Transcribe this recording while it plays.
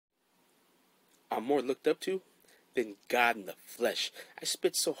I'm more looked up to than God in the flesh. I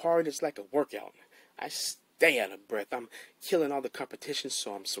spit so hard it's like a workout. I stay out of breath. I'm killing all the competition,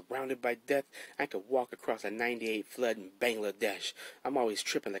 so I'm surrounded by death. I could walk across a 98 flood in Bangladesh. I'm always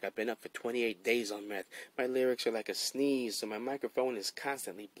tripping like I've been up for 28 days on meth. My lyrics are like a sneeze, so my microphone is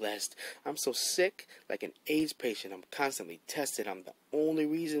constantly blessed. I'm so sick, like an AIDS patient. I'm constantly tested. I'm the only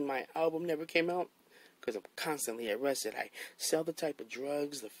reason my album never came out, because I'm constantly arrested. I sell the type of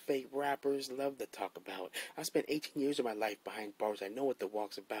drugs the fake rappers love to talk about. I spent 18 years of my life behind bars. I know what the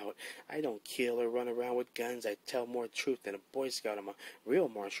walk's about. I don't kill or run around with guns. I tell more truth than a Boy Scout. I'm a real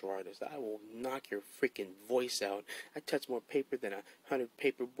martial artist. I will knock your freaking voice out. I touch more paper than 100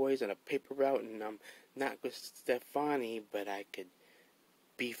 paper boys on a paper route, and I'm not with Stefani, but I could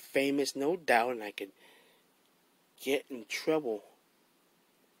be famous, no doubt, and I could get in trouble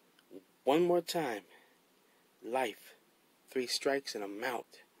one more time. Life, 3 strikes and I'm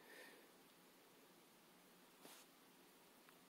out.